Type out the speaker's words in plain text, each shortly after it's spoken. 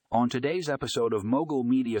On today's episode of Mogul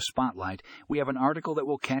Media Spotlight, we have an article that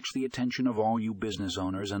will catch the attention of all you business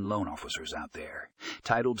owners and loan officers out there.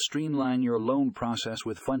 Titled Streamline Your Loan Process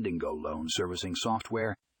with Fundingo Loan Servicing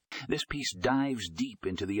Software. This piece dives deep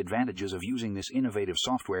into the advantages of using this innovative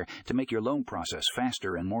software to make your loan process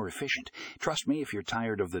faster and more efficient. Trust me, if you're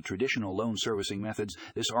tired of the traditional loan servicing methods,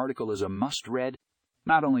 this article is a must-read.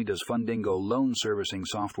 Not only does Fundingo loan servicing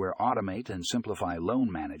software automate and simplify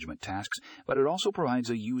loan management tasks, but it also provides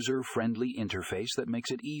a user-friendly interface that makes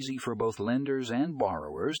it easy for both lenders and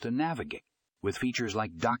borrowers to navigate. With features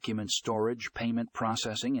like document storage, payment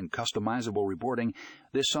processing, and customizable reporting,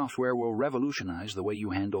 this software will revolutionize the way you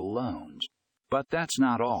handle loans. But that's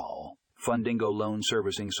not all. Fundingo loan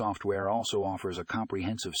servicing software also offers a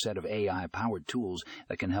comprehensive set of AI-powered tools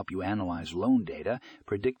that can help you analyze loan data,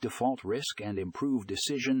 predict default risk, and improve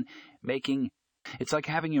decision-making. It's like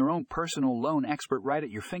having your own personal loan expert right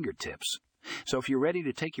at your fingertips. So if you're ready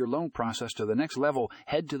to take your loan process to the next level,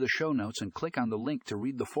 head to the show notes and click on the link to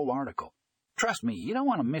read the full article. Trust me, you don't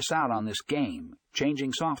want to miss out on this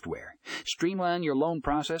game-changing software. Streamline your loan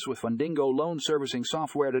process with Fundingo loan servicing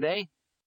software today.